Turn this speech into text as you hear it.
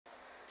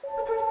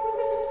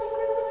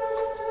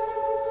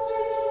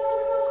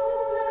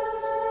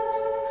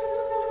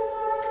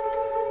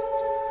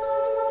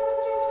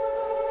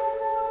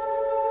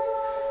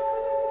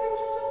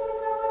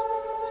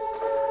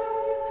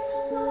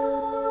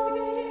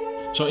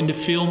So in the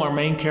film, our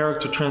main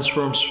character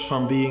transforms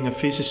from being a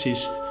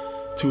physicist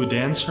to a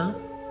dancer.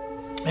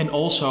 And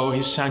also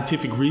his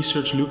scientific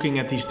research looking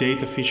at these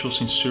data visuals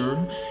in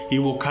CERN, he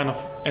will kind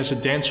of, as a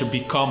dancer,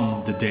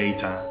 become the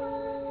data.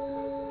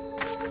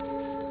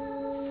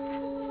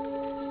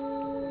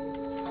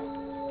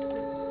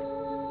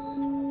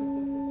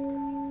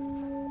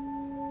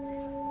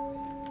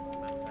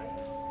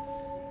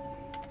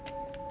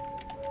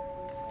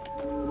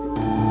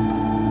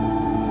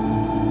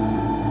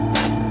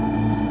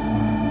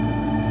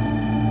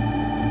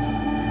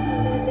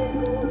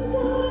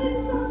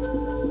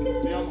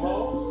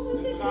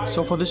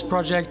 So for this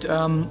project,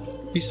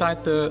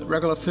 beside the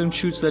regular film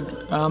shoots that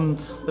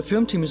the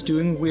film team is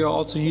doing, we are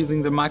also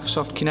using the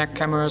Microsoft Kinect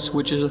cameras,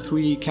 which is a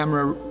 3D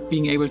camera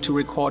being able to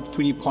record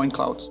 3D point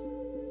clouds.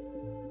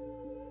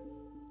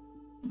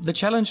 The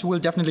challenge will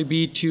definitely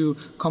be to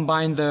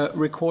combine the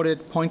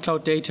recorded point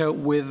cloud data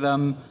with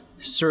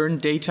CERN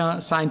data,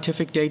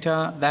 scientific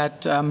data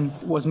that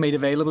was made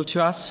available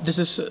to us. This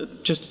is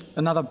just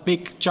another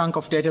big chunk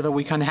of data that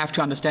we kind of have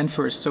to understand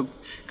first. So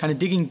kind of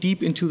digging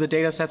deep into the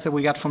data sets that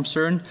we got from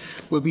CERN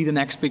will be the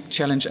next big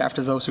challenge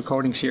after those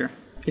recordings here.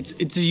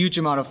 It's a huge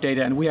amount of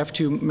data, and we have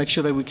to make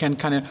sure that we can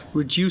kind of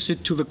reduce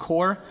it to the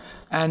core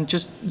and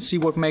just see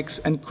what makes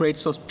and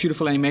creates those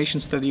beautiful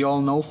animations that you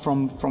all know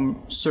from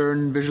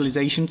CERN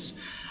visualizations,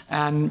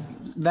 and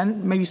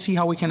then maybe see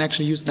how we can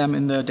actually use them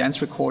in the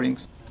dance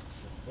recordings.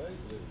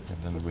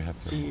 And then we have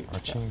the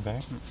arching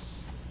back.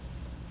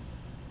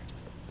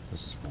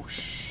 This is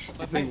whoosh.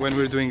 I think when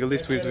we're doing a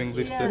lift, we're doing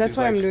lifts that that's is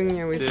what like I'm doing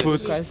here with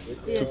foot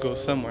this. to go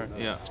somewhere.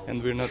 Yeah.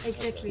 And we're not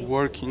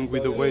working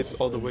with the weight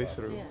all the way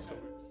through. Yeah. So.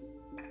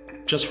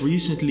 Just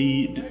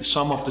recently,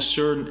 some of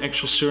the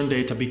actual CERN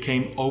data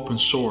became open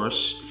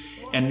source,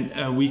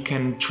 and we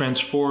can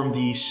transform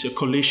these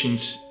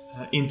collisions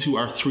into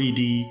our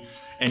 3D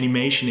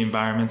animation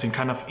environment and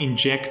kind of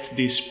inject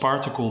this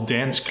particle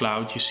dance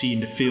cloud you see in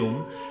the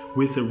film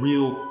with the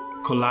real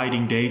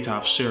colliding data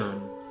of CERN.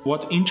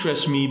 What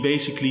interests me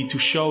basically to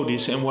show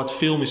this, and what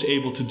film is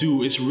able to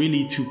do, is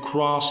really to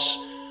cross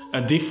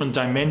different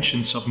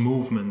dimensions of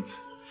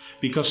movement.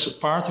 Because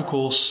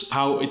particles,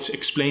 how it's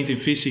explained in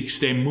physics,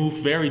 they move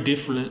very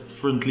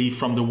differently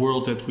from the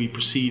world that we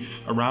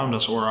perceive around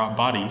us or our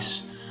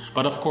bodies.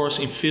 But of course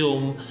in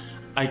film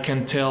I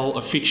can tell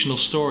a fictional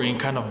story and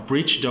kind of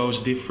bridge those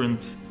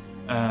different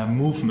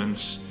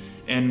movements.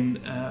 And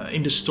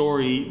in the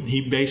story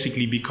he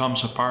basically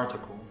becomes a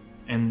particle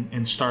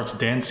and starts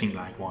dancing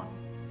like one.